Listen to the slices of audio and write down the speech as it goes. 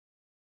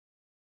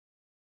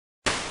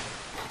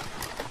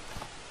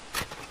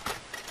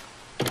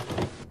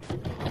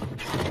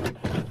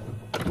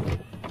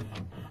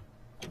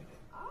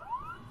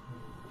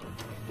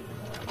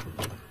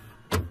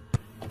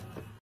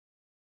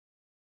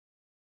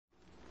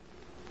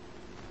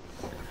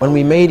When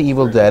we made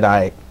Evil Dead,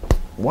 I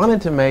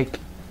wanted to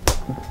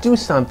do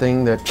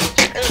something that...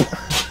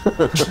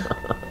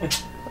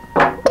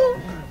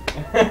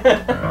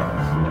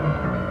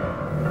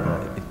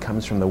 It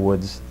comes from the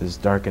woods, this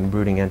dark and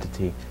brooding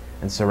entity,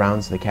 and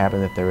surrounds the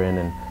cabin that they're in,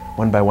 and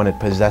one by one it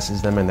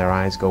possesses them and their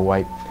eyes go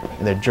white,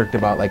 and they're jerked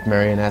about like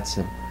marionettes,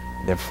 and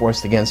they're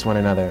forced against one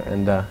another,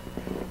 and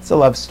it's a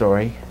love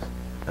story.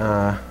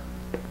 No,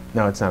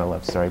 it's not a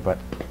love story, but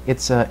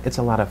it's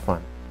a lot of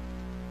fun.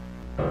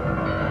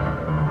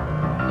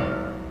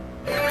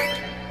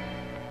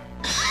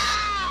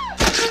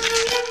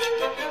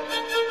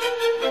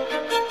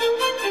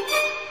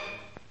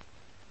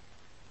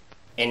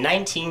 In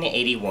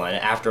 1981,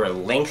 after a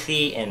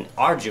lengthy and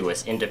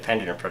arduous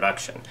independent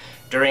production,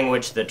 during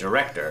which the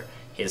director,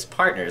 his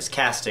partners,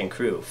 cast and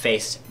crew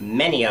faced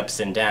many ups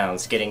and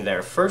downs getting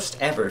their first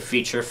ever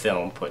feature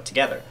film put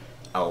together,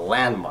 a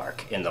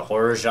landmark in the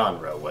horror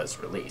genre was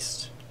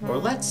released. Or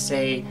let's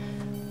say,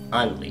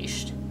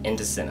 unleashed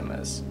into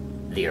cinemas.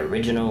 The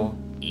original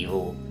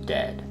Evil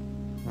Dead.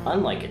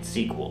 Unlike its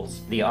sequels,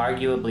 the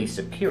arguably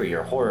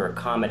superior horror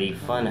comedy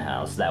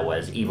funhouse that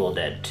was Evil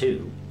Dead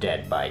 2,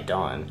 Dead by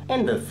Dawn,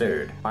 and the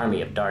third,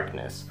 Army of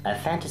Darkness, a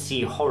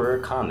fantasy horror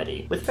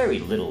comedy with very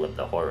little of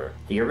the horror,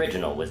 the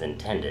original was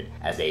intended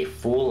as a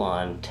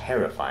full-on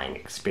terrifying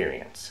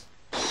experience.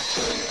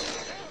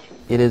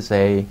 It is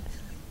a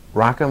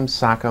rock'em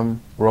sock'em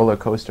roller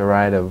coaster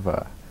ride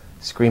of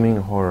screaming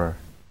horror.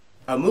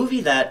 A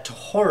movie that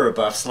horror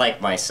buffs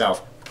like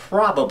myself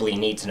probably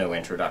needs no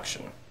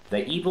introduction.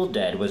 The Evil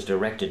Dead was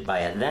directed by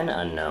a then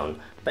unknown,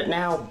 but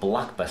now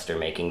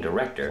blockbuster-making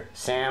director,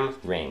 Sam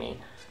Raimi,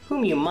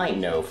 whom you might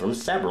know from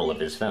several of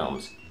his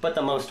films, but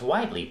the most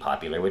widely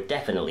popular would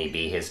definitely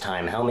be his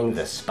time helming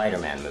the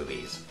Spider-Man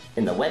movies,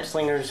 in the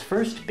web-slinger's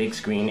first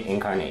big-screen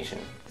incarnation.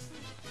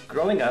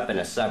 Growing up in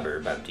a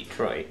suburb of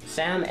Detroit,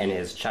 Sam and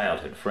his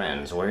childhood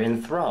friends were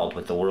enthralled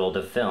with the world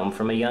of film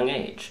from a young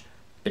age.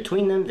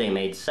 Between them, they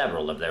made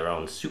several of their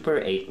own Super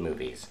 8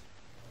 movies.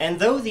 And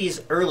though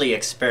these early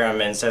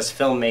experiments as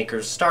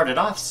filmmakers started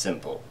off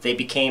simple, they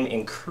became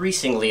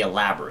increasingly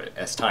elaborate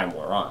as time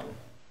wore on.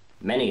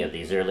 Many of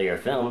these earlier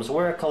films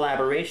were a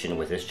collaboration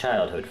with his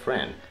childhood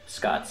friend,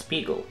 Scott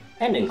Spiegel,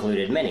 and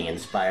included many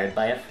inspired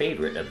by a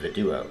favorite of the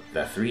duo,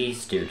 the Three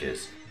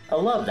Stooges, a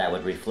love that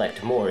would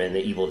reflect more in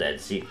the Evil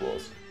Dead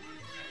sequels.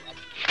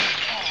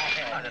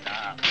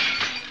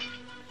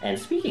 And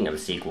speaking of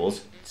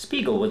sequels,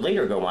 Spiegel would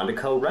later go on to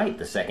co-write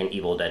the second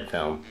Evil Dead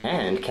film,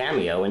 and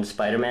cameo in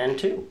Spider-Man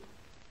 2.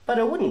 But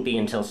it wouldn't be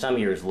until some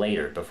years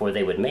later before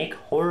they would make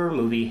horror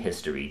movie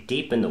history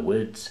deep in the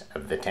woods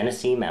of the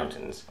Tennessee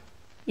mountains.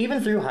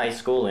 Even through high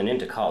school and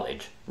into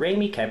college,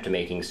 Raimi kept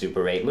making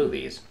Super 8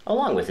 movies,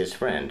 along with his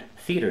friend,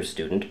 theater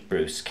student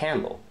Bruce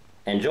Campbell,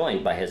 and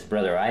joined by his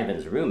brother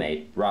Ivan's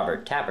roommate,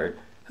 Robert Tappert,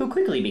 who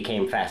quickly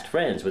became fast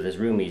friends with his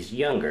roomie's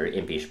younger,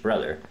 impish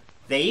brother.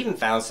 They even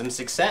found some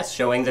success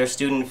showing their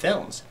student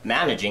films,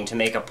 managing to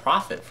make a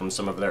profit from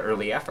some of their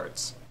early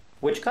efforts.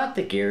 Which got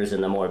the gears in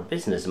the more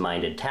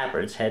business-minded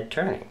Tappert's head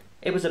turning.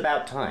 It was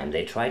about time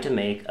they tried to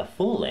make a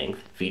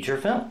full-length feature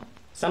film.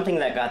 Something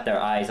that got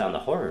their eyes on the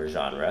horror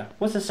genre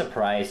was a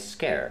surprise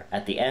scare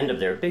at the end of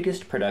their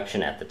biggest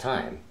production at the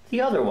time.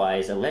 The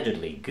otherwise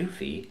allegedly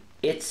goofy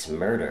It's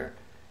Murder.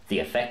 The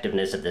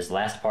effectiveness of this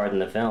last part in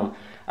the film,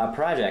 a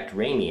project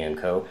Raimi and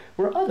co.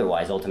 were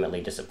otherwise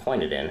ultimately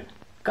disappointed in,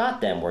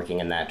 got them working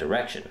in that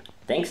direction,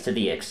 thanks to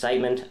the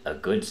excitement a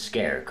good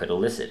scare could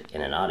elicit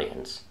in an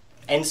audience.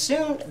 And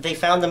soon they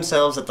found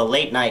themselves at the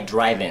late-night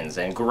drive-ins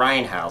and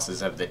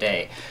grindhouses of the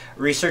day,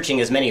 researching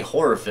as many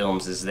horror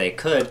films as they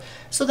could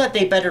so that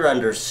they better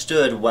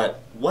understood what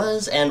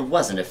was and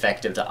wasn't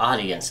effective to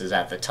audiences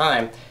at the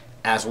time,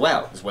 as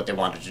well as what they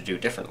wanted to do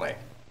differently.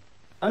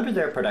 Under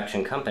their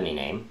production company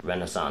name,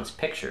 Renaissance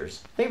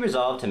Pictures, they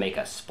resolved to make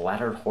a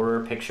splattered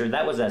horror picture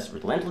that was as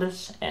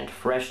relentless and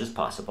fresh as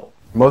possible.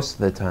 Most of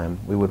the time,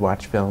 we would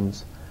watch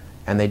films,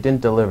 and they didn't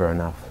deliver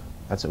enough.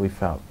 That's what we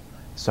felt.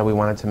 So we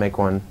wanted to make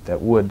one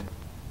that would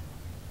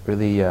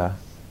really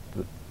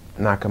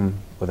knock them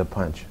with a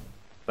punch.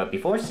 But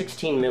before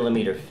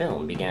 16mm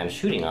film began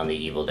shooting on The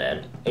Evil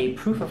Dead, a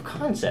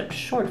proof-of-concept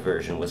short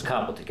version was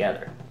cobbled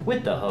together,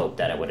 with the hope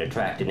that it would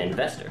attract an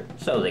investor,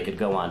 so they could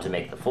go on to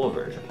make the full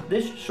version.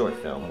 This short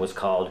film was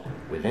called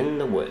Within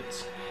the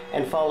Woods,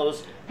 and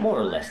follows more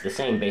or less the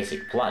same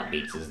basic plot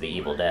beats as The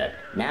Evil Dead.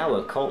 Now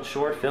a cult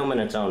short film in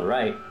its own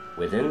right,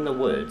 Within the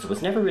Woods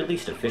was never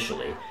released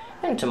officially,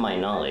 and to my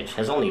knowledge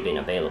has only been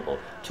available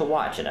to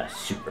watch in a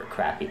super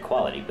crappy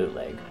quality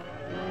bootleg.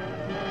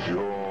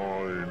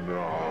 Join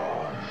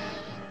us.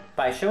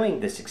 By showing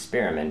this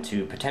experiment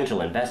to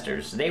potential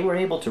investors, they were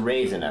able to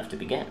raise enough to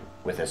begin,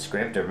 with a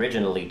script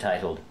originally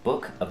titled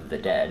Book of the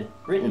Dead,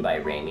 written by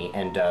Raimi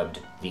and dubbed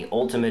The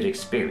Ultimate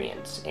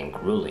Experience in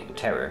Grueling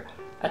Terror,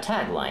 a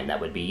tagline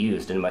that would be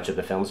used in much of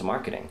the film's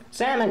marketing.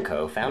 Sam and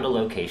co. found a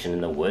location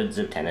in the woods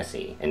of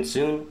Tennessee, and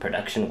soon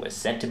production was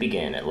set to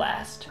begin at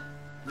last.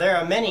 There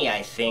are many,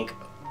 I think,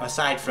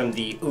 aside from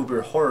the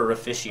uber horror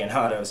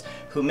aficionados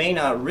who may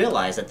not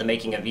realize that the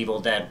making of Evil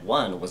Dead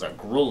 1 was a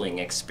grueling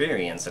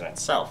experience in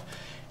itself,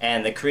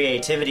 and the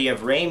creativity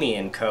of Raimi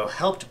and co.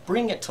 helped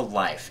bring it to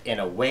life in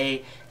a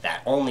way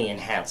that only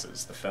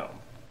enhances the film.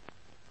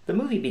 The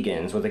movie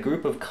begins with a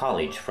group of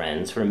college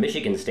friends from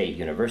Michigan State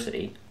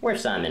University, where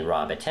Sam and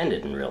Rob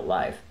attended in real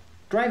life,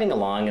 driving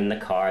along in the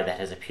car that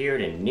has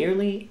appeared in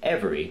nearly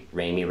every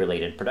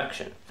Raimi-related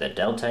production, the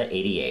Delta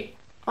 88,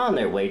 on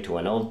their way to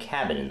an old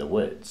cabin in the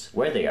woods,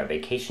 where they are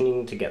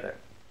vacationing together.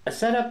 A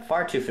setup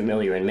far too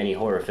familiar in many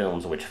horror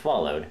films which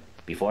followed,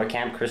 before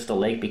Camp Crystal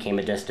Lake became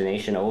a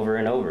destination over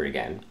and over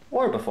again,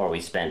 or before we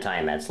spent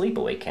time at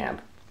Sleepaway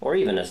Camp, or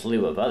even a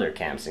slew of other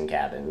camps and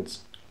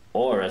cabins,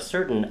 or a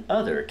certain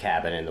other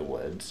cabin in the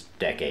woods,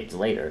 decades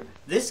later.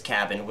 This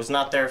cabin was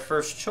not their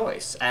first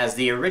choice, as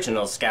the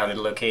original scouted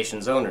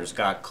location's owners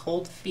got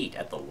cold feet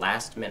at the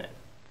last minute.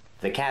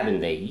 The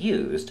cabin they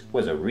used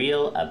was a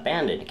real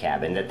abandoned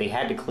cabin that they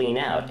had to clean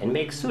out and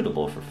make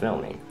suitable for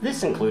filming.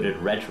 This included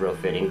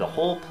retrofitting the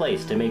whole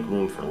place to make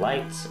room for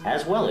lights,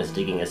 as well as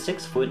digging a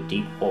 6-foot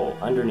deep hole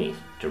underneath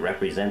to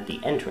represent the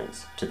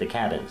entrance to the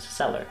cabin's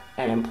cellar,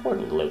 an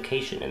important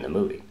location in the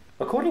movie.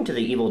 According to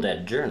the Evil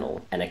Dead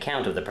Journal, an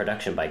account of the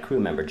production by crew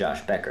member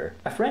Josh Becker,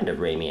 a friend of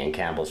Raimi and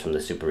Campbell's from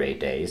the Super 8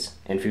 days,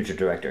 and future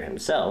director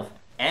himself,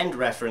 and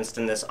referenced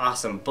in this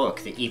awesome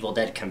book, The Evil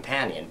Dead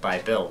Companion by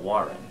Bill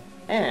Warren.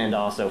 And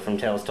also from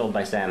tales told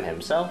by Sam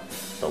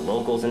himself, the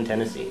locals in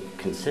Tennessee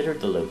considered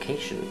the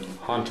location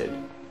haunted.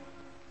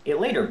 It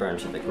later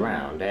burned to the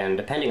ground, and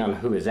depending on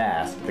who is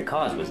asked, the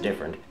cause was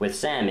different, with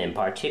Sam in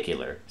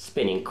particular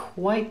spinning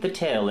quite the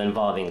tale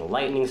involving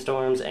lightning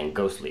storms and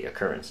ghostly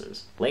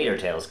occurrences. Later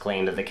tales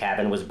claim that the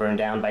cabin was burned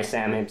down by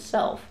Sam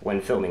himself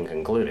when filming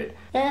concluded,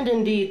 and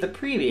indeed the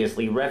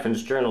previously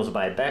referenced journals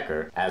by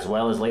Becker, as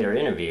well as later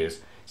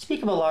interviews,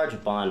 speak of a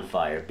large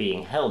bonfire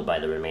being held by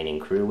the remaining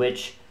crew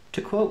which,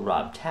 to quote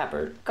Rob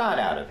Tapert, got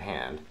out of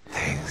hand.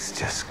 Things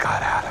just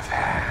got out of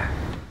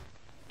hand.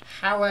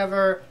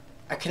 However,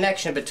 a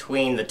connection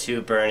between the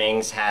two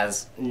burnings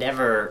has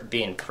never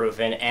been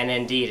proven, and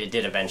indeed it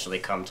did eventually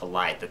come to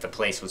light that the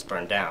place was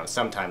burned down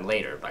sometime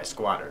later by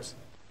squatters.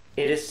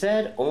 It is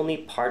said only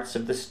parts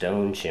of the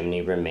stone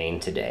chimney remain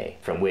today,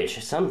 from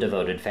which some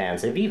devoted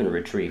fans have even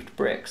retrieved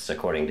bricks,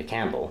 according to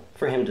Campbell,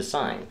 for him to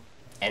sign.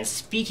 And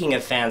speaking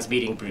of fans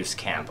meeting Bruce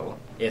Campbell,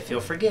 if you'll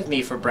forgive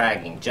me for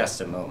bragging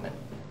just a moment.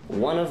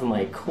 One of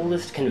my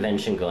coolest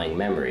convention-going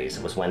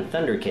memories was when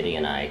Thunder Kitty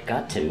and I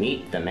got to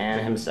meet the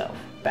man himself,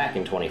 back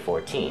in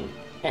 2014,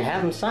 and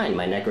have him sign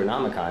my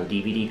Necronomicon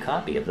DVD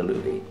copy of the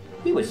movie.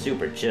 He was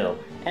super chill,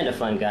 and a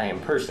fun guy in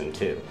person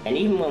too, and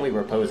even when we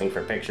were posing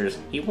for pictures,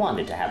 he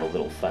wanted to have a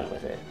little fun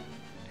with it.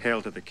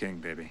 Hail to the king,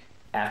 baby.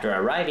 After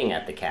arriving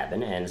at the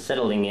cabin and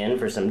settling in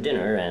for some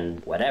dinner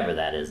and whatever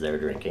that is they're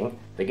drinking,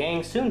 the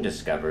gang soon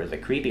discover the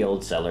creepy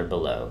old cellar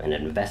below and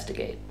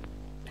investigate.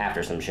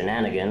 After some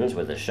shenanigans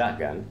with a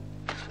shotgun,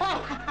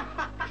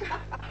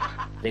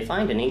 they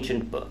find an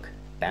ancient book,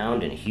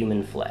 bound in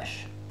human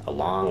flesh,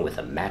 along with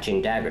a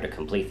matching dagger to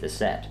complete the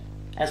set,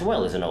 as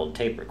well as an old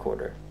tape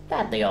recorder.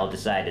 That they all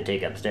decide to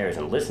take upstairs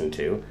and listen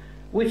to,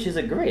 which is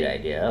a great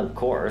idea, of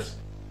course.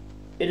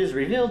 It is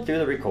revealed through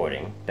the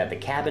recording that the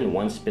cabin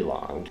once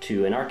belonged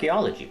to an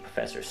archaeology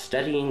professor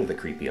studying the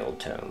creepy old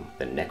tome,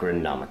 the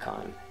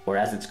Necronomicon, or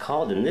as it's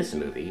called in this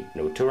movie,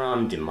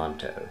 Noturam de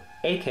Monto,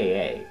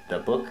 aka the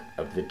Book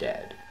of the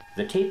Dead.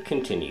 The tape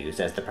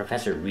continues as the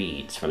professor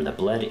reads from the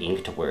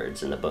blood-inked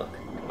words in the book.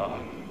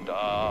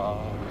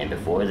 And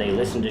before they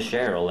listen to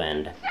Cheryl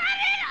and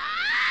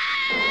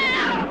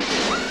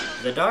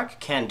the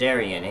dark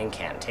Kandarian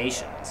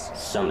incantations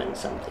summon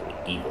something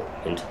evil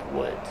into the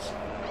woods.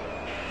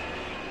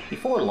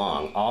 Before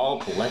long, all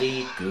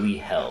bloody, gooey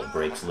hell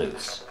breaks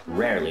loose,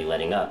 rarely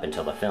letting up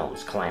until the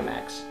film's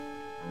climax.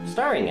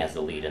 Starring as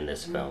the lead in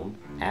this film,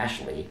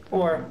 Ashley,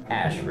 or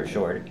Ash for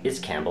short, is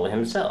Campbell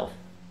himself,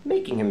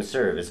 making him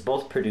serve as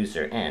both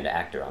producer and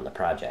actor on the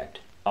project.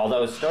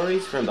 Although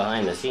stories from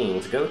behind the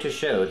scenes go to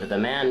show that the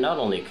man not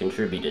only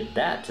contributed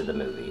that to the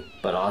movie,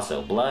 but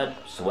also blood,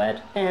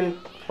 sweat, and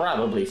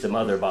probably some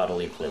other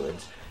bodily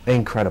fluids.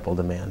 Incredible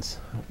demands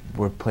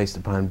were placed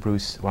upon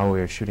Bruce while we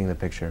were shooting the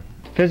picture.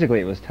 Physically,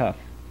 it was tough.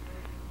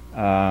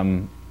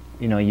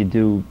 You know, you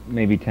do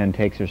maybe 10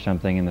 takes or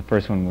something, and the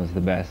first one was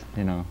the best,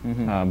 you know.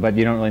 But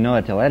you don't really know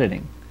that till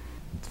editing.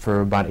 For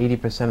about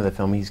 80% of the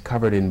film, he's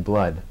covered in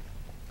blood,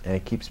 and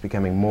it keeps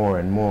becoming more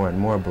and more and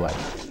more blood.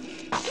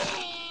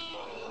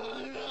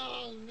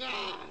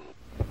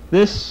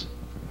 This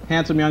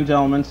handsome young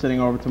gentleman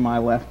sitting over to my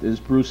left is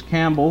Bruce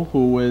Campbell,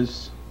 who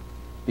is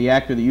the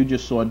actor that you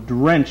just saw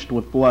drenched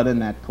with blood in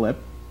that clip,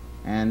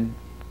 and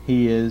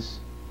he is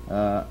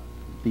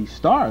the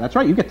star. That's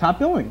right, you get top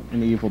billing in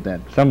The Evil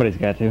Dead. Somebody's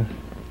got to.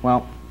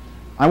 Well,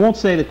 I won't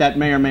say that that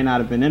may or may not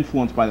have been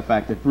influenced by the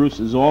fact that Bruce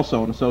is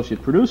also an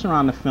associate producer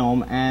on the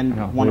film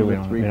and one of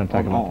the three. We don't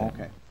talk about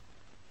that. Okay.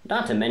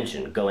 Not to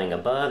mention going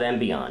above and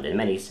beyond in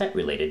many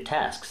set-related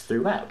tasks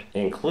throughout,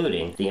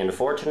 including the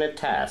unfortunate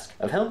task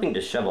of helping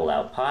to shovel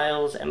out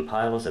piles and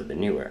piles of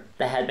manure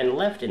that had been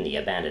left in the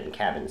abandoned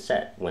cabin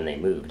set when they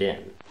moved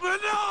in.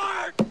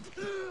 Manure!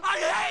 I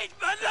hate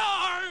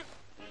manure!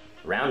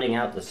 Rounding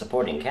out the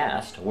supporting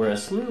cast were a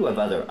slew of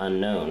other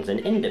unknowns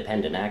and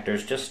independent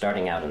actors just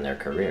starting out in their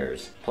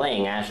careers.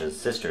 Playing Ash's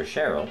sister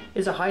Cheryl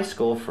is a high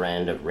school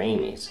friend of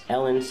Raimi's,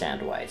 Ellen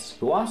Sandweiss,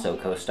 who also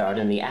co-starred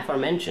in the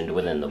aforementioned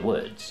Within the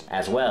Woods,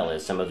 as well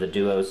as some of the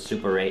duo's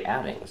Super 8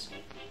 outings.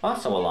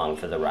 Also along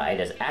for the ride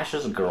is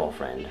Ash's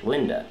girlfriend,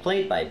 Linda,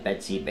 played by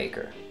Betsy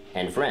Baker,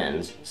 and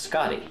friends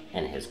Scotty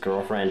and his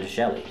girlfriend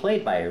Shelley,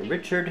 played by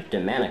Richard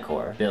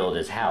DeManicore, billed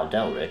as Hal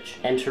Delrich,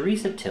 and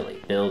Teresa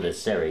Tilley, billed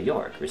as Sarah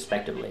York,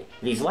 respectively.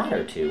 These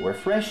latter two were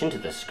fresh into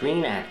the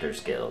Screen Actors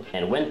Guild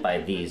and went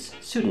by these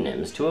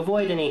pseudonyms to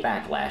avoid any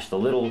backlash the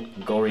little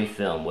gory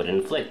film would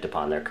inflict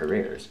upon their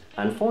careers.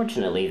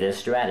 Unfortunately, this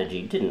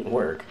strategy didn't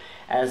work,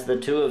 as the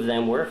two of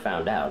them were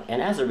found out,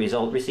 and as a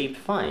result received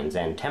fines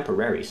and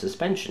temporary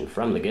suspension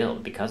from the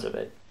Guild because of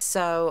it.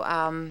 So,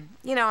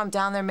 you know, I'm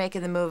down there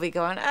making the movie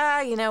going,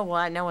 you know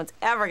what, no one's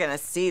ever gonna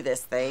see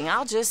this thing.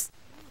 I'll just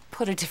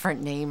put a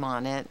different name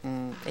on it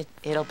and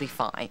it'll be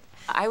fine.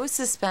 I was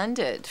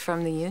suspended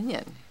from the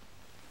union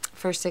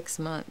for 6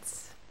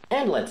 months.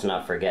 And let's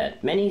not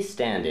forget, many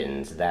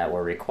stand-ins that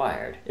were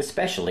required,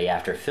 especially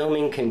after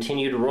filming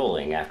continued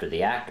rolling after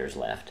the actors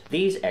left.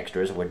 These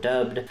extras were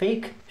dubbed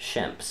fake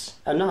Shemps,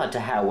 a nod to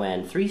how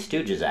when Three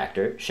Stooges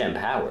actor Shemp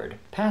Howard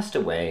passed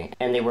away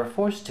and they were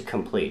forced to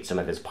complete some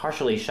of his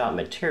partially shot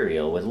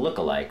material with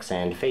lookalikes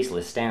and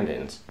faceless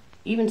stand-ins.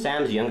 Even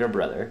Sam's younger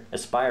brother,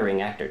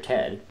 aspiring actor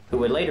Ted, who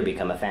would later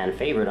become a fan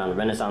favorite on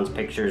Renaissance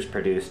Pictures'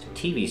 produced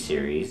TV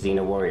series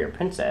Xena Warrior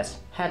Princess,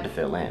 had to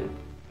fill in.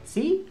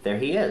 See, there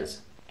he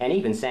is. And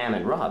even Sam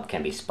and Rob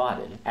can be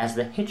spotted as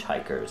the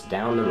hitchhikers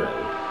down the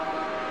road.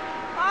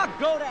 I'll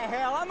go to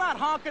hell, I'm not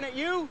honking at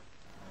you!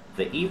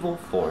 The evil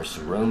force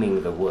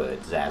roaming the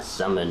woods, as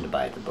summoned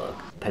by the book,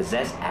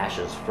 possessed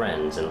Ash's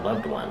friends and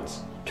loved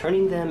ones,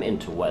 turning them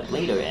into what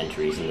later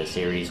entries in the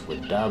series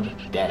would dub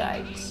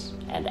Deadites.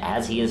 And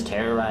as he is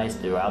terrorized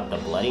throughout the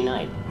bloody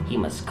night, he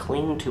must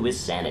cling to his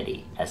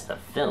sanity as the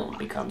film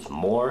becomes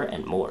more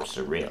and more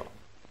surreal,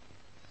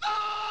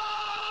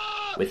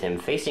 with him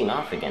facing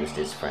off against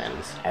his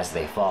friends as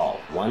they fall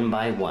one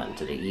by one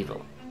to the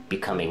evil,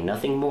 becoming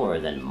nothing more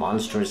than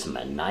monstrous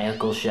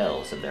maniacal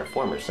shells of their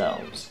former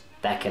selves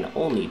that can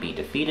only be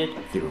defeated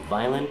through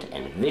violent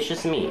and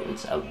vicious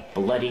means of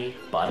bloody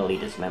bodily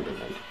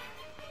dismemberment.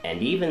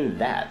 And even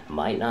that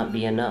might not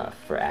be enough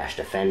for Ash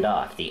to fend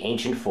off the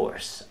ancient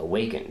force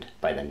awakened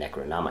by the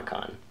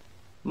Necronomicon.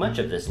 Much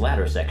of this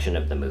latter section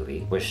of the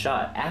movie was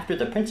shot after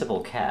the principal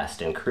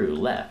cast and crew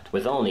left,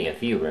 with only a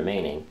few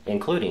remaining,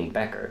 including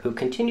Becker, who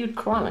continued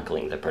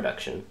chronicling the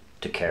production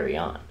to carry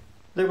on.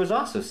 There was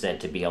also said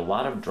to be a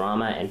lot of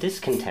drama and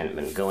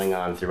discontentment going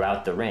on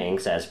throughout the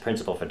ranks as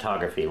principal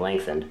photography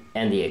lengthened,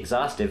 and the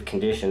exhaustive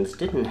conditions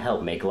didn't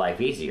help make life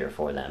easier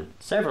for them.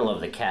 Several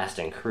of the cast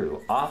and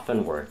crew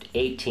often worked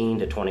 18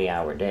 to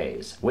 20-hour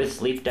days, with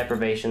sleep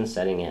deprivation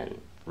setting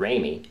in.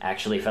 Raimi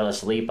actually fell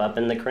asleep up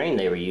in the crane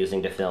they were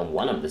using to film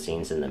one of the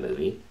scenes in the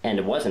movie, and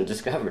it wasn't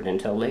discovered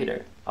until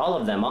later. All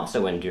of them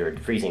also endured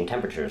freezing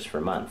temperatures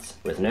for months,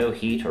 with no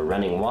heat or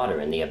running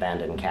water in the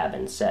abandoned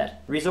cabin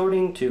set,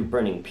 resorting to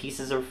burning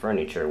pieces of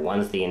furniture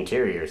once the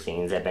interior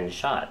scenes had been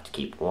shot to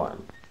keep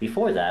warm.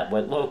 Before that,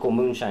 what local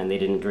moonshine they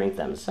didn't drink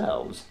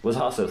themselves was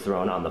also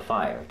thrown on the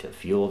fire to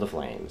fuel the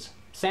flames.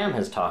 Sam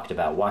has talked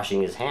about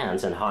washing his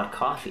hands in hot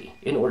coffee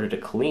in order to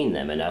clean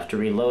them enough to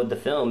reload the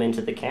film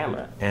into the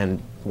camera.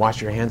 And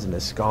wash your hands in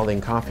this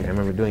scalding coffee. I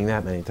remember doing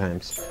that many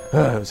times.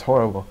 It was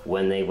horrible.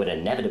 When they would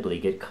inevitably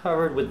get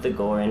covered with the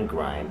gore and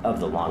grime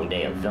of the long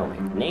day of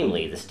filming,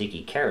 namely the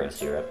sticky Caro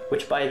syrup,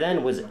 which by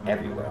then was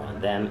everywhere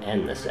on them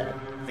and the set.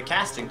 The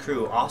cast and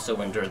crew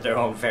also endured their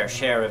own fair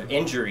share of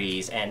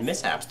injuries and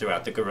mishaps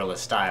throughout the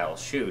guerrilla-style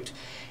shoot,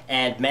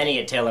 and many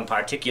a tale in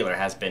particular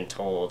has been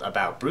told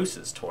about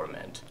Bruce's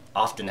torment,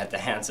 often at the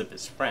hands of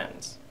his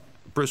friends.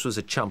 Bruce was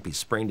a chump. He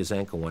sprained his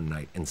ankle one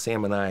night, and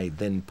Sam and I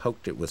then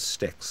poked it with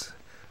sticks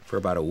for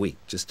about a week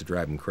just to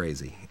drive him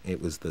crazy.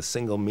 It was the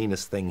single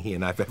meanest thing he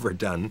and I've ever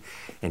done,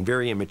 and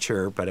very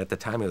immature, but at the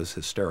time it was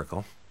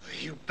hysterical.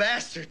 You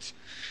bastards!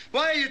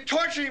 Why are you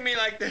torturing me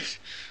like this?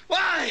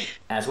 Why?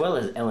 As well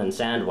as Ellen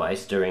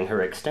Sandweiss during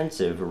her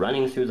extensive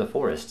running through the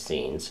forest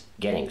scenes,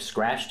 getting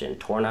scratched and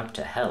torn up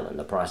to hell in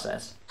the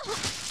process.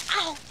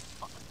 Ow!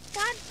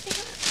 God damn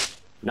it.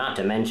 Not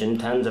to mention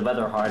tons of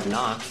other hard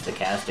knocks the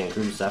cast and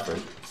crew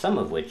suffered, some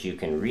of which you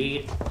can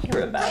read,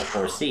 hear about,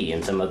 or see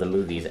in some of the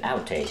movie's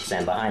outtakes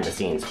and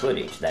behind-the-scenes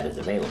footage that is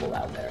available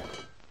out there.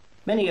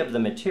 Many of the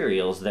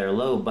materials their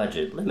low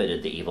budget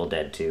limited The Evil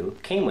Dead 2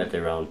 came with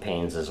their own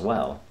pains as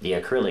well. The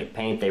acrylic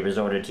paint they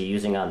resorted to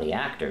using on the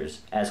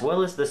actors, as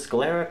well as the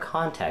sclera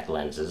contact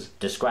lenses,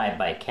 described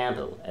by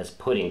Campbell as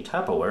putting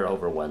Tupperware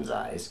over one's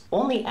eyes,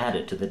 only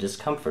added to the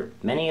discomfort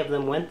many of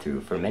them went through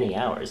for many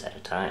hours at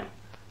a time.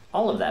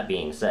 All of that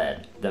being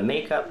said, the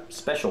makeup,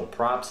 special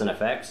props, and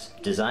effects,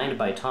 designed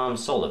by Tom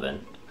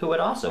Sullivan, who had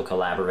also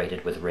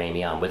collaborated with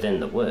Raimi on Within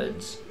the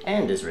Woods,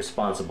 and is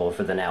responsible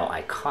for the now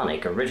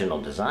iconic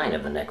original design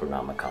of the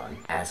Necronomicon,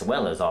 as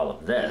well as all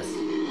of this.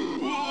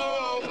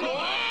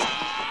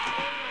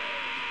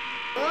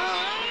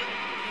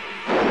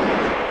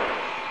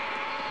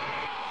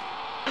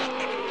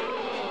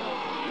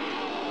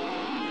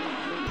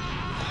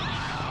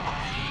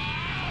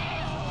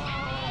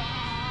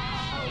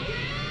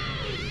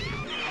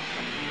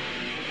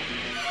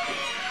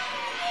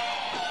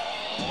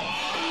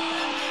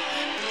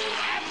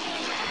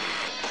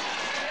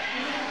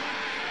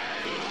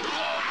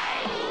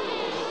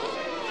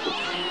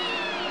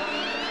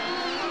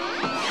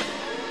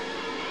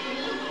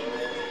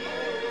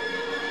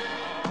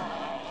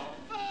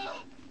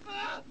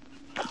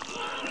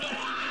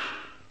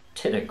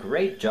 Did a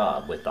great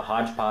job with the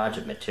hodgepodge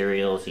of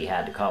materials he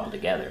had to cobble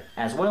together,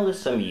 as well as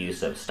some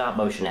use of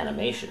stop-motion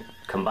animation,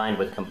 combined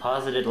with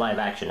composited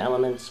live-action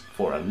elements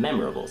for a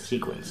memorable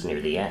sequence near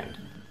the end.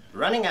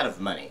 Running out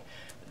of money,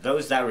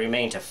 those that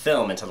remained to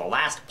film until the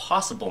last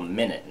possible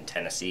minute in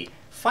Tennessee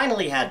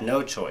finally had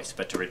no choice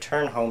but to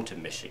return home to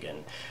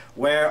Michigan,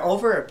 where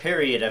over a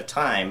period of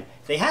time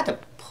they had to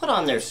put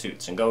on their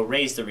suits and go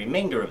raise the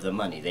remainder of the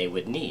money they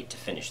would need to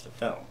finish the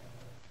film.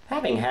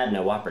 Having had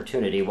no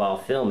opportunity while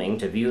filming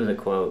to view the,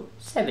 quote,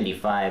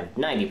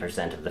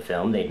 75–90% of the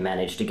film they'd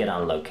managed to get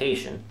on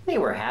location, they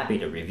were happy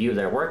to review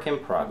their work in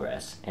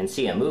progress and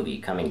see a movie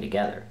coming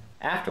together.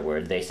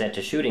 Afterward, they set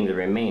to shooting the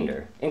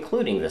remainder,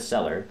 including the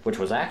cellar, which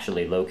was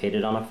actually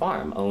located on a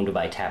farm owned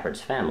by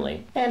Tappert's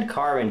family, and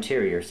car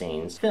interior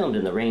scenes filmed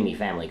in the Raimi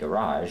family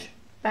garage,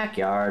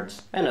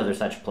 backyards, and other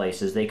such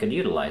places they could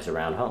utilize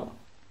around home.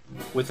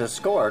 With a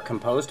score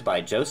composed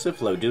by Joseph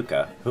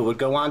Loduca, who would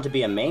go on to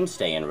be a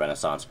mainstay in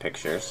Renaissance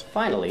pictures.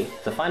 Finally,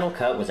 the final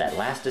cut was at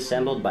last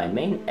assembled by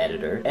main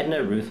editor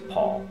Edna Ruth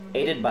Paul,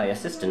 aided by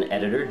assistant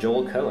editor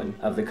Joel Cohen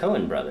of the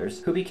Coen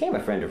brothers, who became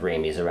a friend of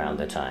Raimi's around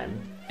the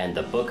time. And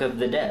The Book of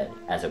the Dead,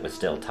 as it was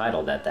still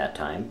titled at that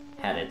time,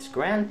 had its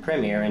grand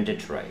premiere in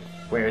Detroit,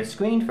 where it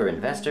screened for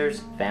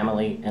investors,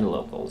 family, and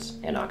locals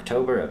in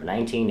October of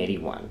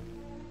 1981.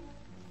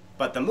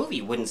 But the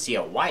movie wouldn't see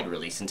a wide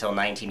release until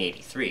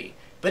 1983.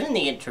 But in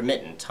the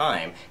intermittent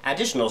time,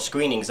 additional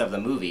screenings of the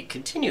movie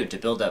continued to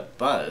build up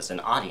buzz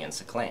and audience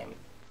acclaim.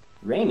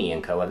 Raimi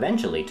and Co.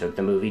 eventually took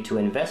the movie to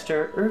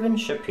investor Irvin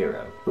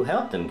Shapiro, who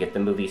helped them get the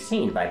movie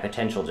seen by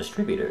potential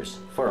distributors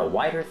for a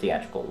wider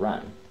theatrical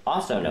run.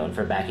 Also known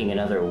for backing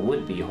another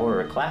would-be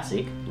horror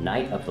classic,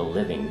 Night of the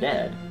Living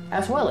Dead,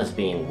 as well as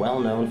being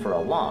well known for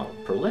a long,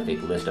 prolific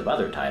list of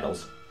other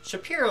titles.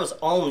 Shapiro's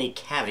only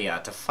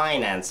caveat to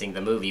financing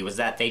the movie was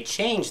that they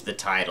changed the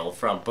title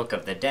from Book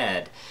of the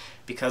Dead,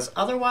 because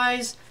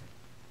otherwise,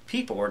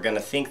 people were going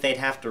to think they'd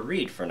have to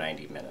read for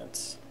 90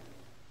 minutes.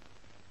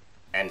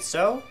 And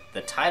so,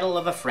 the title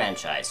of a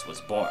franchise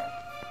was born.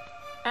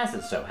 As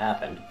it so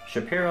happened,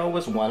 Shapiro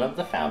was one of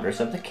the founders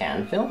of the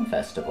Cannes Film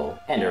Festival,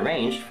 and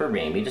arranged for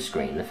Raimi to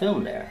screen the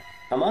film there.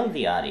 Among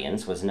the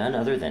audience was none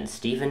other than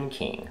Stephen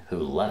King, who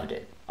loved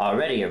it.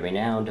 Already a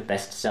renowned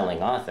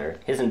best-selling author,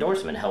 his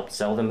endorsement helped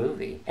sell the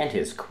movie, and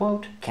his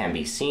quote can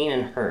be seen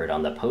and heard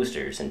on the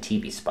posters and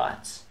TV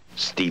spots.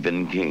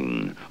 Stephen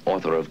King,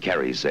 author of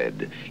Carrie,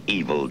 said,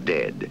 "Evil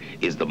Dead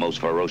is the most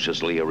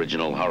ferociously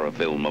original horror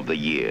film of the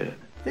year."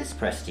 This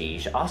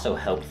prestige also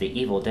helped the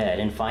Evil Dead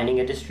in finding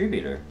a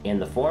distributor in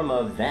the form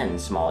of then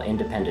small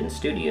independent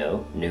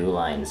studio New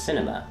Line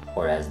Cinema,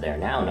 or as they're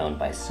now known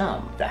by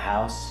some, the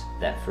house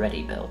that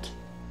Freddy built.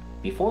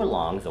 Before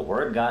long, the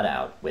word got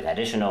out, with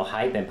additional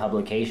hype and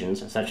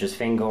publications such as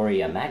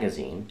Fangoria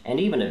magazine, and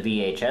even a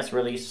VHS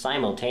release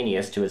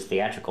simultaneous to its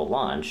theatrical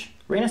launch.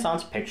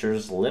 Renaissance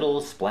Pictures' little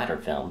splatter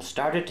film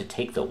started to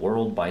take the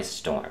world by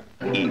storm.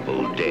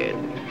 Evil Dead.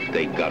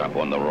 They got up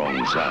on the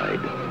wrong side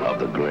of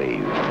the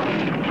grave.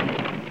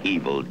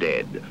 Evil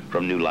Dead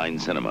from New Line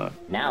Cinema.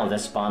 Now the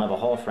spawn of a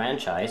whole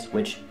franchise,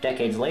 which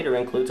decades later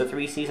includes a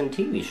 3-season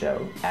TV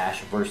show,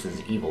 Ash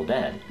vs. Evil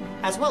Dead.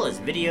 As well as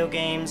video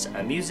games,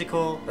 a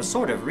musical, a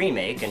sort of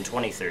remake in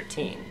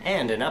 2013,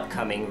 and an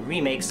upcoming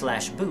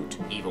remake/boot,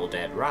 Evil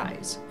Dead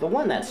Rise. The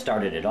one that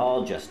started it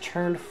all just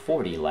turned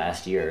 40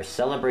 last year,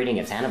 celebrating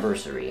its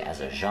anniversary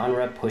as a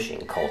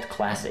genre-pushing cult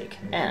classic,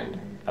 and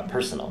a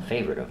personal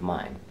favorite of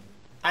mine.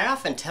 I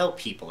often tell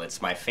people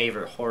it's my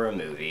favorite horror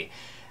movie,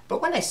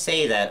 but when I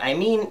say that, I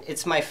mean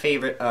it's my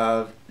favorite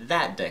of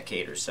that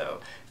decade or so.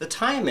 The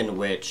time in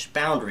which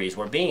boundaries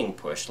were being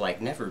pushed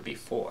like never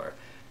before.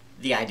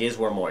 The ideas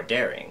were more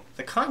daring,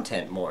 the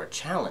content more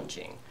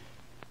challenging.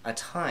 A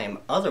time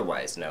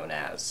otherwise known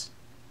as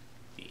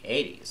the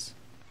 80s.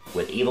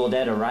 With Evil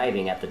Dead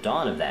arriving at the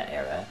dawn of that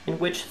era, in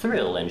which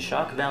thrill and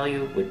shock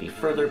value would be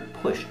further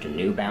pushed to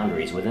new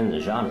boundaries within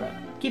the genre,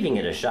 giving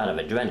it a shot of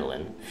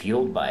adrenaline,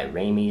 fueled by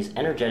Raimi's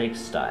energetic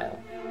style.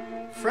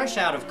 Fresh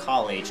out of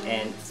college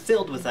and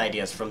filled with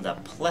ideas from the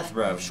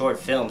plethora of short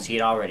films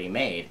he'd already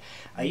made,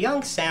 a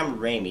young Sam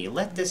Raimi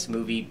let this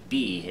movie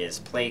be his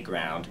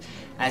playground,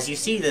 as you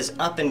see this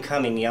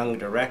up-and-coming young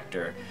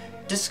director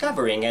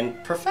discovering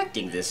and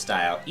perfecting this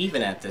style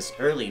even at this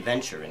early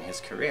venture in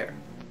his career.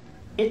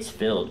 It's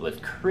filled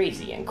with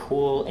crazy and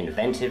cool,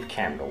 inventive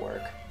camera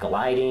work.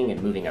 Gliding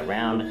and moving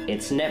around,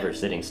 it's never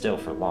sitting still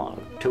for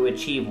long. To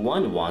achieve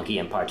one wonky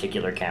and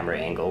particular camera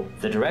angle,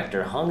 the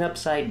director hung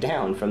upside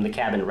down from the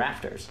cabin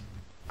rafters.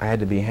 I had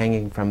to be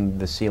hanging from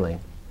the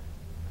ceiling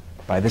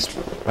by this,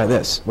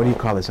 what do you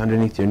call this,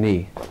 underneath your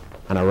knee,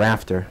 on a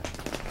rafter.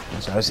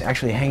 So I was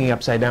actually hanging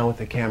upside down with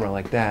the camera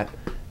like that.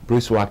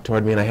 Bruce walked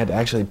toward me and I had to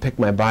actually pick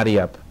my body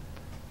up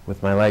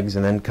with my legs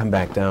and then come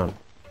back down.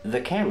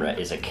 The camera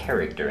is a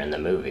character in the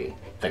movie.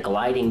 The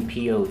gliding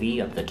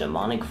POV of the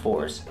demonic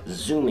force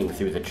zooming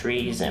through the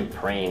trees and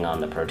preying on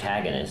the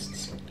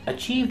protagonists,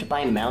 achieved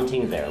by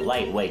mounting their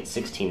lightweight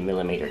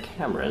 16mm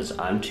cameras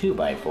on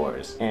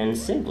 2x4s and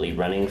simply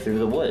running through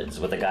the woods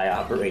with a guy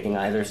operating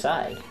either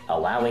side,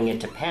 allowing it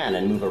to pan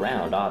and move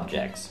around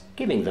objects,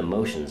 giving the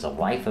motions a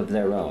life of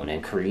their own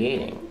and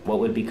creating what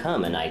would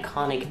become an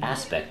iconic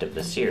aspect of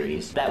the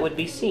series that would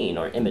be seen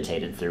or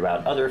imitated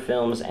throughout other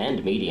films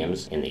and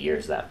mediums in the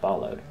years that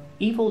followed.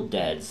 Evil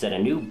Dead set a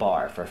new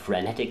bar for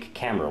frenetic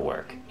camera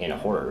work in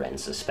horror and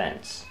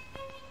suspense.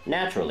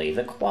 Naturally,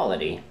 the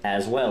quality,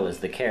 as well as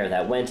the care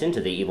that went into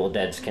the Evil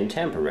Dead's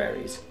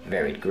contemporaries,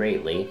 varied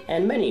greatly,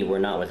 and many were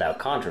not without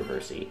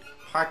controversy.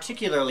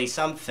 Particularly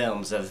some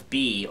films of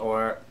B,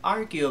 or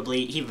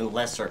arguably even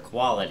lesser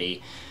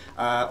quality,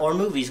 or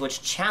movies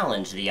which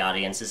challenge the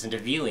audiences into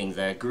viewing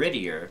the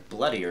grittier,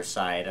 bloodier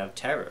side of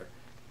terror.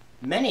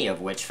 Many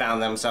of which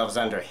found themselves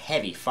under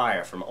heavy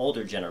fire from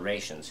older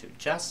generations who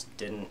just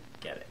didn't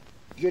get it.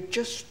 You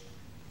just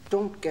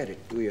don't get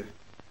it, do you?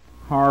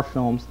 Horror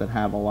films that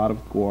have a lot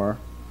of gore,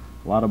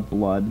 a lot of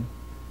blood,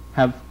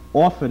 have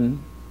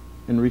often,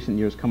 in recent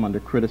years, come under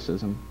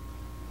criticism,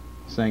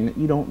 saying that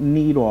you don't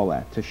need all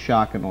that to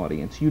shock an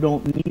audience. You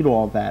don't need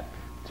all that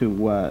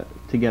to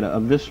get a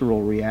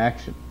visceral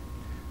reaction.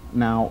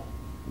 Now,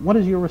 what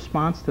is your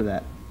response to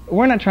that?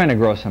 We're not trying to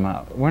gross them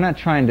out. We're not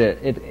trying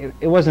to.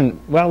 It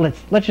wasn't. Well,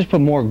 let's just put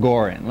more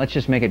gore in. Let's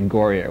just make it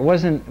gorier. It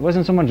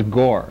wasn't so much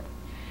gore.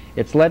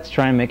 It's let's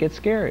try and make it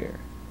scarier.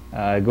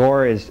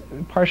 Gore is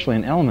partially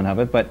an element of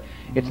it, but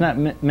it's not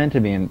meant to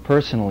be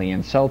personally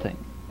insulting.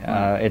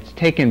 It's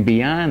taken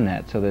beyond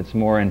that, so that it's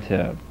more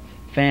into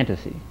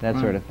fantasy, that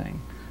sort of thing.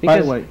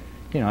 Because, by the way,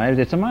 you know,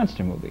 it's a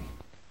monster movie.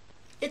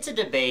 It's a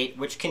debate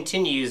which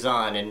continues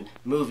on in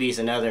movies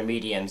and other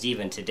mediums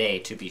even today,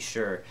 to be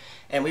sure,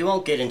 and we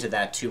won't get into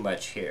that too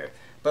much here.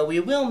 But we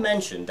will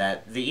mention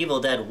that The Evil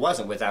Dead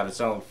wasn't without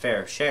its own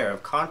fair share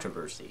of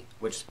controversy,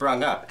 which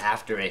sprung up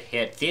after it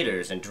hit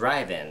theaters and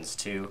drive-ins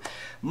to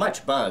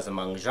much buzz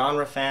among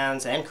genre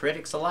fans and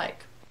critics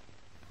alike.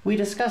 We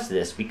discuss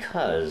this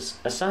because,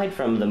 aside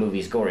from the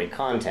movie's gory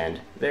content,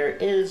 there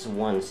is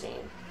one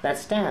scene that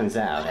stands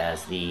out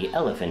as the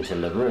elephant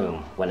in the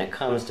room when it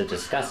comes to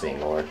discussing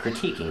or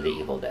critiquing The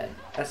Evil Dead.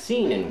 A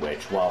scene in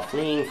which, while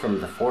fleeing from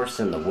the force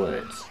in the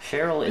woods,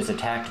 Cheryl is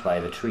attacked by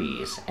the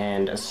trees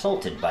and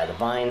assaulted by the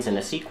vines in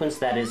a sequence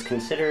that is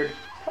considered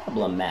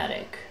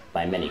problematic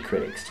by many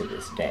critics to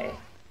this day.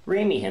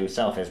 Raimi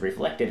himself has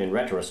reflected in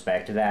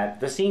retrospect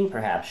that the scene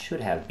perhaps should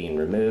have been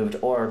removed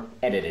or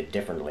edited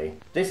differently.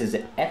 This is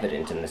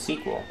evident in the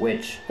sequel,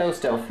 which, though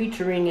still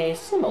featuring a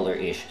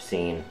similar-ish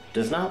scene,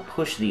 does not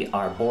push the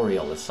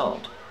arboreal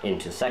assault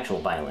into sexual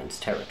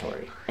violence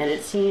territory. And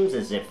it seems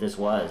as if this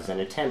was an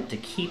attempt to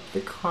keep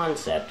the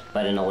concept,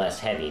 but in a less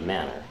heavy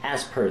manner,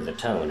 as per the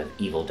tone of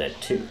Evil Dead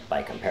 2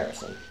 by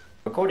comparison.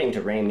 According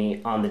to Raimi,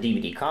 on the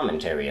DVD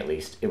commentary at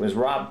least, it was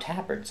Rob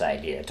Tappert's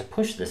idea to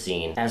push the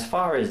scene as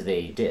far as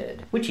they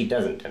did, which he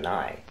doesn't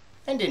deny.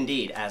 And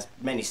indeed, as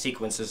many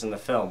sequences in the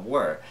film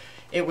were,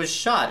 it was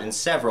shot in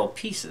several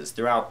pieces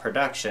throughout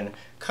production,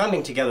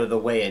 coming together the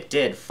way it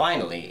did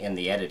finally in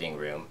the editing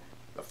room,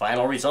 the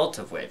final result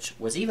of which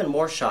was even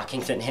more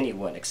shocking than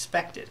anyone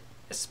expected,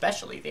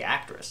 especially the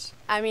actress.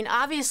 I mean,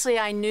 obviously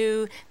I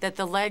knew that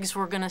the legs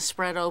were going to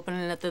spread open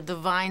and that the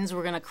vines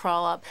were going to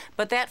crawl up,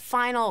 but that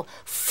final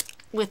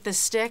with the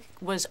stick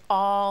was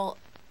all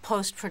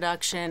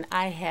post-production.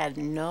 I had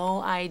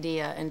no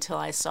idea until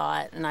I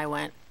saw it, and I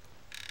went.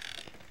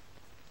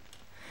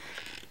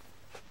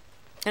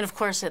 And of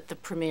course at the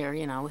premiere,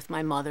 you know, with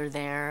my mother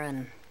there,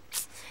 and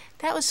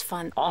that was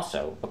fun.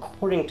 Also,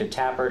 according to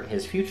Tappert,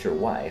 his future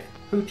wife,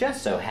 who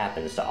just so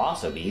happens to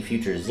also be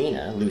future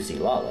Xena, Lucy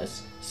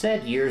Lawless,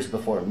 said years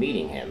before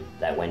meeting him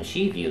that when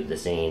she viewed the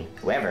scene,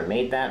 whoever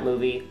made that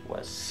movie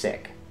was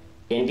sick.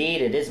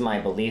 Indeed, it is my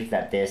belief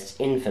that this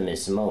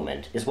infamous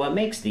moment is what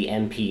makes the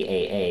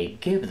MPAA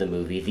give the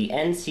movie the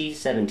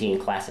NC-17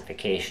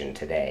 classification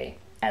today,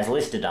 as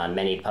listed on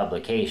many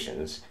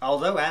publications.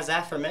 Although, as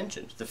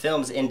aforementioned, the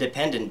film's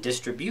independent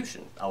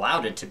distribution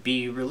allowed it to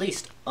be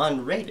released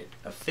unrated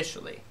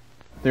officially.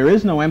 There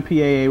is no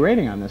MPAA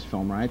rating on this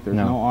film, right? There's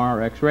no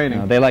RX rating.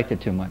 No, they liked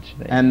it too much.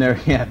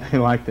 They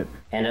liked it.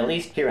 And at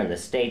least here in the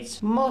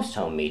States, most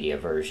home media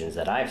versions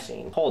that I've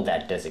seen hold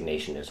that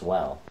designation as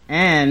well.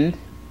 And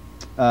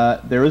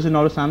there is a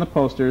notice on the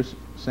posters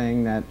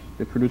saying that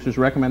the producers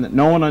recommend that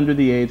no one under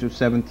the age of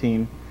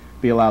 17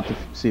 be allowed to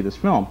see this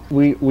film.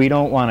 We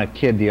don't want to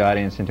kid the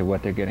audience into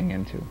what they're getting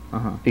into,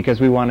 because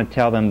we want to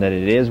tell them that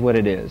it is what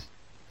it is.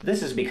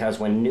 This is because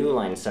when New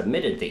Line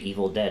submitted The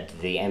Evil Dead to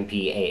the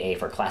MPAA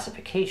for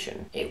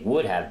classification, it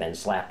would have been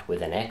slapped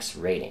with an X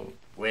rating.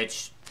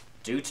 Which,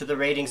 due to the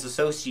ratings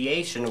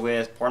association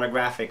with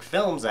pornographic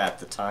films at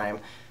the time,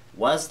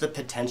 was the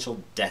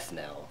potential death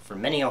knell for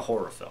many a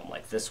horror film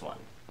like this one.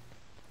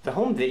 The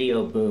home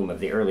video boom of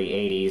the early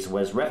 80s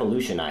was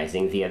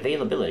revolutionizing the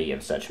availability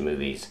of such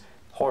movies.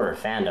 Horror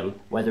fandom,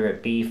 whether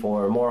it be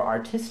for more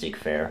artistic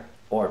fare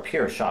or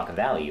pure shock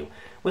value,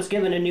 was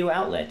given a new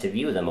outlet to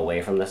view them away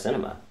from the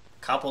cinema.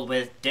 Coupled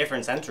with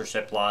different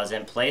censorship laws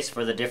in place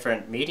for the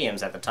different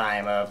mediums at the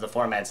time of the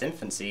format's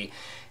infancy,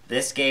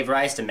 this gave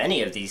rise to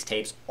many of these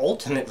tapes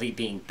ultimately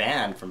being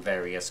banned from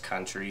various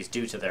countries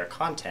due to their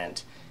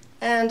content.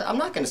 And I'm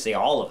not going to say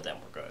all of them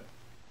were good.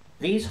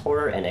 These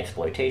horror and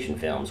exploitation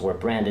films were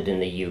branded in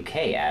the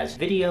UK as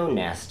video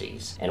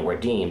nasties and were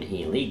deemed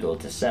illegal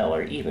to sell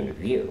or even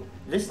view.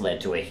 This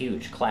led to a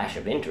huge clash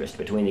of interest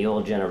between the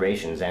old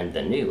generations and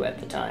the new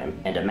at the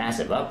time, and a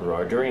massive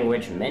uproar during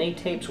which many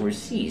tapes were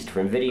seized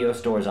from video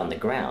stores on the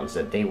grounds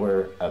that they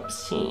were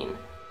obscene.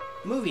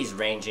 Movies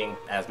ranging,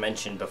 as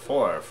mentioned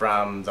before,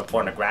 from the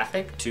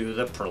pornographic to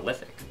the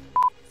prolific.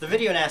 The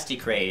video nasty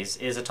craze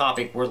is a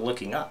topic worth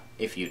looking up,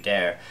 if you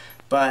dare,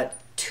 but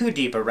too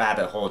deep a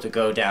rabbit hole to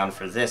go down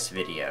for this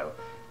video.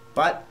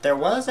 But there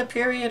was a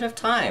period of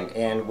time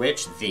in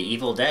which The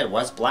Evil Dead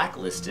was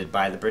blacklisted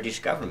by the British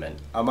government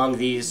among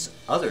these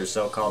other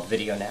so-called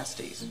video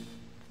nasties.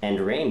 And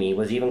Raimi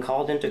was even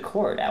called into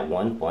court at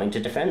one point to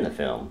defend the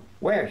film,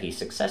 where he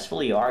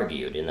successfully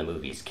argued in the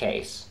movie's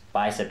case.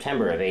 By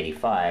September of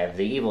 '85,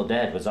 The Evil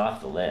Dead was off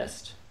the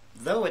list.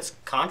 Though its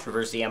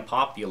controversy and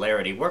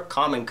popularity were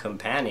common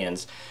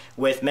companions,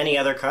 with many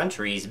other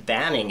countries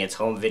banning its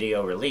home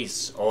video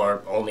release,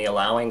 or only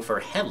allowing for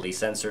heavily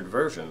censored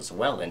versions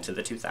well into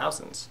the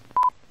 2000s.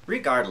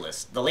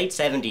 Regardless, the late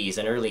 70s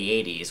and early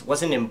 80s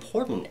was an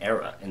important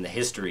era in the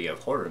history of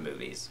horror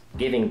movies,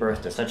 giving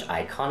birth to such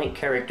iconic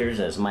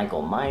characters as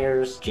Michael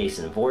Myers,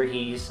 Jason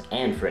Voorhees,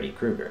 and Freddy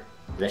Krueger.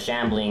 The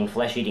shambling,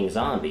 flesh-eating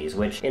zombies,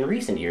 which in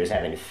recent years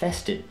have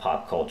infested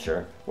pop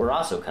culture, were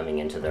also coming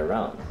into their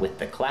own, with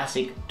the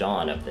classic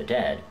Dawn of the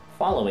Dead,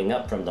 following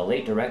up from the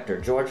late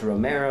director George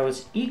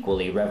Romero's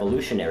equally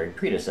revolutionary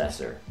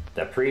predecessor,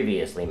 the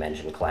previously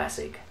mentioned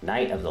classic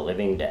Night of the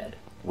Living Dead,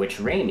 which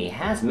Raimi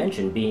has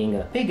mentioned being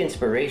a big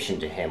inspiration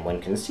to him when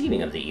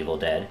conceiving of The Evil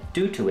Dead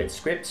due to its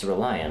script's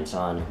reliance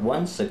on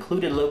one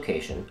secluded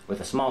location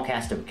with a small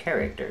cast of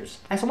characters,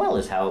 as well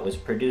as how it was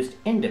produced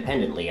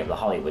independently of the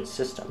Hollywood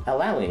system,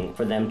 allowing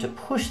for them to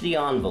push the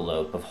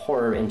envelope of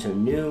horror into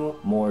new,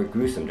 more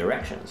gruesome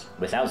directions,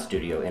 without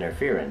studio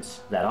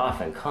interference that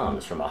often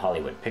comes from a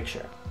Hollywood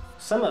picture.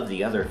 Some of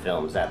the other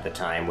films at the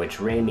time which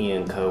Raimi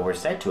and co. were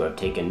said to have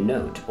taken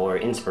note or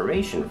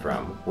inspiration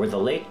from were the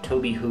late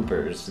Tobe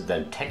Hooper's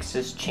The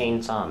Texas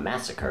Chainsaw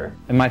Massacre.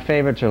 And my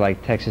favorites are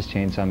like Texas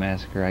Chainsaw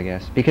Massacre, I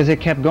guess, because it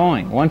kept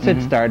going. Once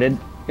it started,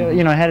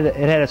 you know, it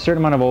had a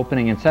certain amount of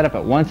opening and setup,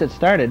 but once it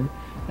started,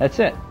 that's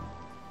it.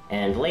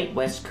 And late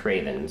Wes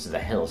Craven's The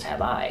Hills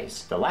Have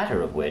Eyes, the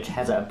latter of which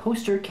has a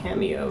poster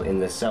cameo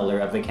in the cellar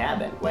of the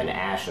cabin when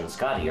Ash and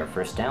Scotty are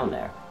first down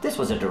there. This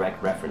was a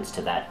direct reference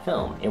to that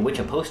film, in which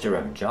a poster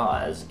of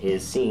Jaws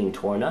is seen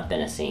torn up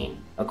in a scene.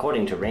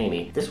 According to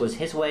Raimi, this was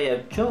his way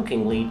of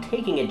jokingly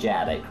taking a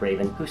jab at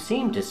Craven, who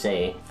seemed to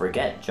say,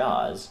 "Forget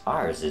Jaws,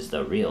 ours is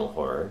the real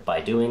horror,"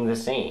 by doing the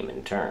same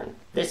in turn.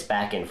 This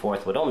back and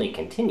forth would only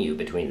continue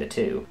between the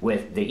two,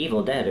 with The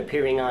Evil Dead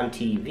appearing on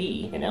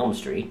TV in Elm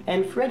Street,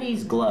 and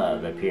Freddy's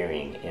glove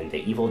appearing in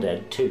The Evil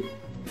Dead 2.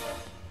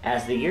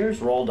 As the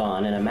years rolled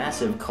on and a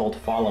massive cult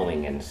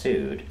following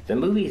ensued, the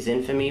movie's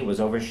infamy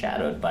was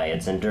overshadowed by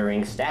its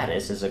enduring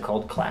status as a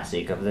cult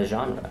classic of the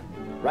genre.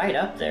 Right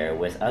up there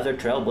with other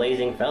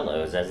trailblazing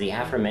fellows as the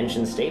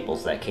aforementioned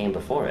staples that came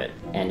before it,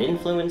 and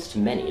influenced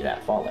many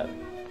that followed.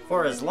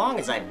 For as long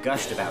as I've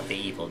gushed about The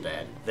Evil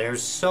Dead,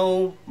 there's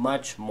so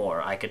much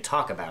more I could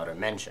talk about or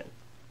mention.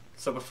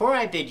 So before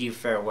I bid you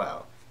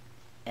farewell,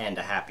 and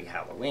a happy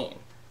Halloween,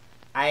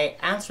 I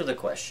answer the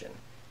question,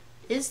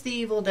 is The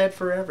Evil Dead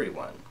for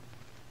everyone?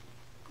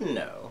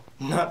 No,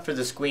 not for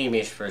the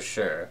squeamish for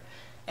sure.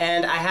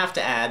 And I have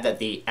to add that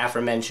the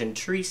aforementioned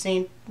tree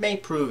scene may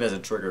prove as a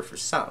trigger for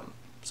some,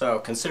 so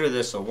consider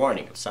this a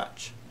warning of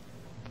such.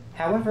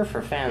 However,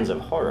 for fans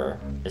of horror,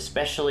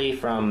 especially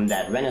from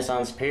that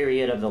Renaissance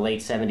period of the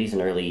late 70s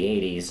and early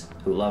 80s,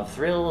 who love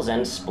thrills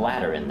and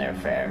splatter in their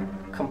fare,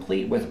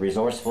 complete with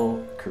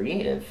resourceful,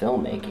 creative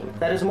filmmaking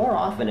that is more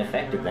often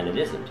effective than it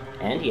isn't,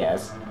 and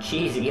yes,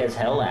 cheesy as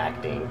hell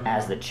acting,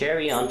 as the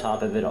cherry on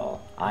top of it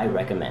all, I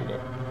recommend it.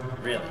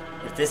 Really,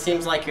 if this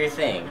seems like your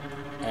thing,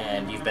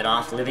 and you've been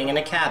off living in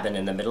a cabin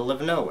in the middle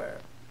of nowhere,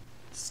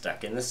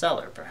 stuck in the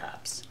cellar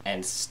perhaps,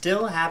 and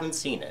still haven't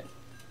seen it,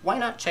 why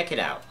not check it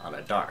out on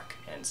a dark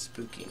and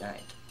spooky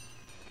night?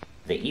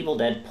 The Evil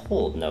Dead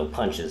pulled no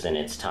punches in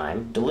its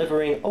time,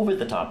 delivering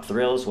over-the-top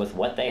thrills with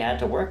what they had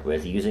to work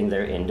with using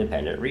their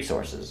independent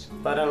resources.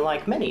 But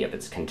unlike many of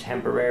its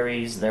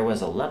contemporaries, there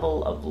was a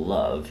level of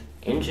love,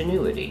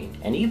 ingenuity,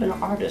 and even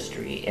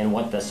artistry in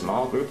what the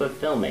small group of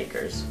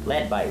filmmakers,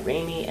 led by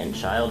Raimi and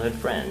childhood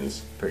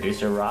friends,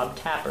 producer Rob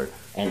Tapert,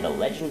 and the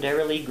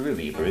legendarily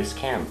groovy Bruce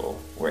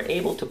Campbell, were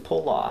able to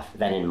pull off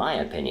that, in my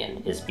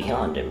opinion, is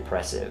beyond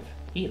impressive,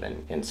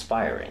 even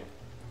inspiring.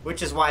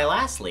 Which is why,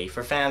 lastly,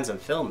 for fans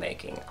of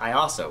filmmaking, I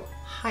also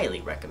highly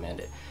recommend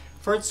it,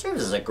 for it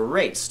serves as a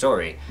great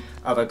story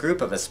of a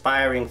group of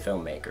aspiring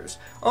filmmakers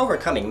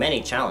overcoming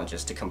many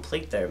challenges to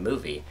complete their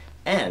movie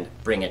and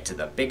bring it to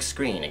the big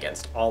screen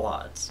against all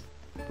odds.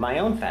 My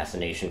own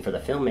fascination for the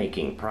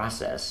filmmaking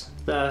process,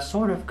 the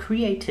sort of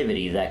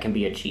creativity that can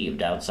be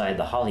achieved outside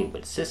the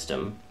Hollywood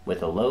system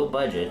with a low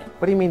budget.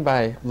 What do you mean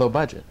by low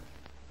budget?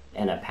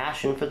 And a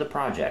passion for the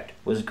project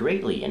was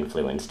greatly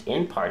influenced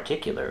in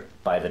particular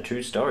by the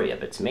true story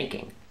of its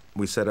making.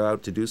 We set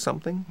out to do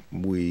something.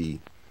 We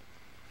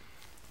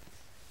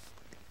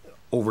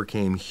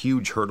overcame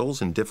huge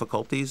hurdles and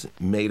difficulties,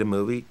 made a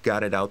movie,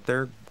 got it out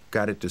there,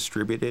 got it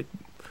distributed,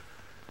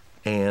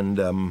 and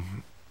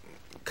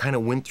kind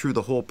of went through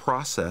the whole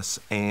process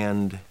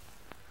and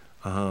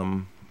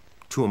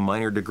to a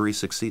minor degree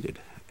succeeded.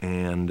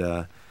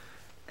 And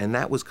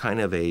that was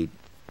kind of a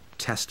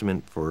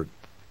testament for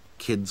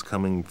kids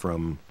coming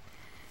from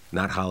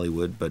not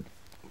Hollywood but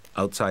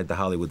outside the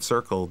Hollywood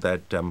circle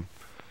that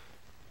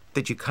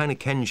that you kind of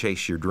can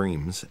chase your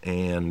dreams,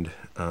 and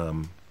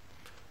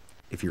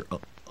if you're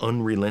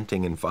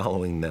unrelenting in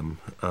following them,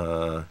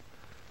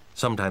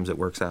 sometimes it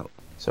works out.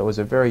 So it was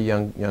a very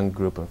young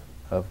group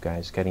of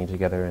guys getting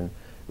together and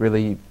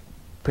really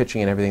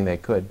pitching in everything they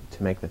could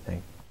to make the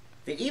thing.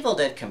 The Evil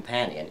Dead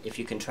Companion, if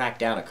you can track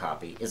down a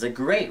copy, is a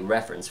great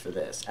reference for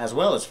this, as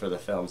well as for the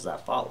films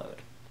that followed.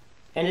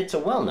 And it's a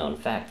well-known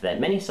fact that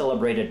many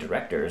celebrated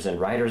directors and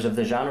writers of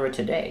the genre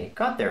today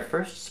got their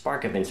first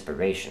spark of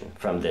inspiration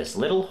from this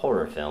little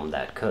horror film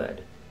that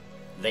could.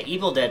 The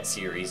Evil Dead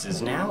series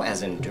is now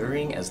as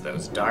enduring as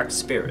those dark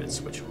spirits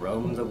which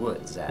roam the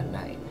woods at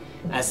night,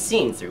 as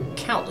seen through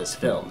countless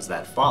films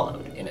that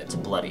followed in its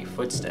bloody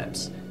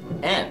footsteps,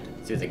 and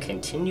through the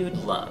continued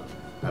love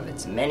of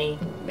its many,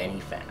 many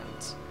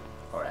fans,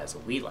 or as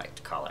we like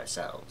to call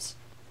ourselves,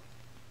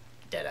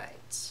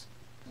 Deadites.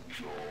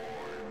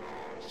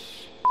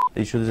 Are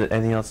you sure there's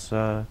anything else?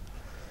 Yeah,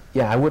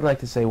 I would like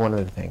to say one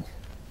other thing,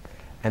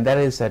 and that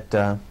is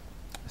that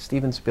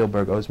Steven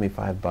Spielberg owes me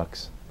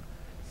 $5,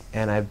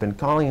 and I've been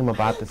calling him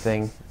about the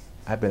thing.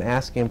 I've been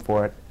asking him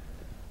for it.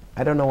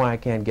 I don't know why I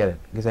can't get it,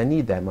 because I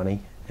need that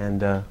money.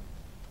 And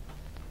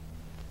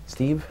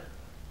Steve,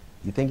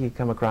 you think you'd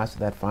come across to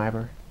that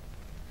 $5?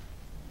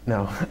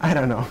 No, I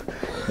don't know.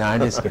 No, I'm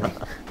just kidding.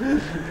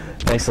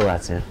 Thanks a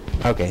lot, Sam.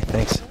 Okay,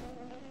 thanks.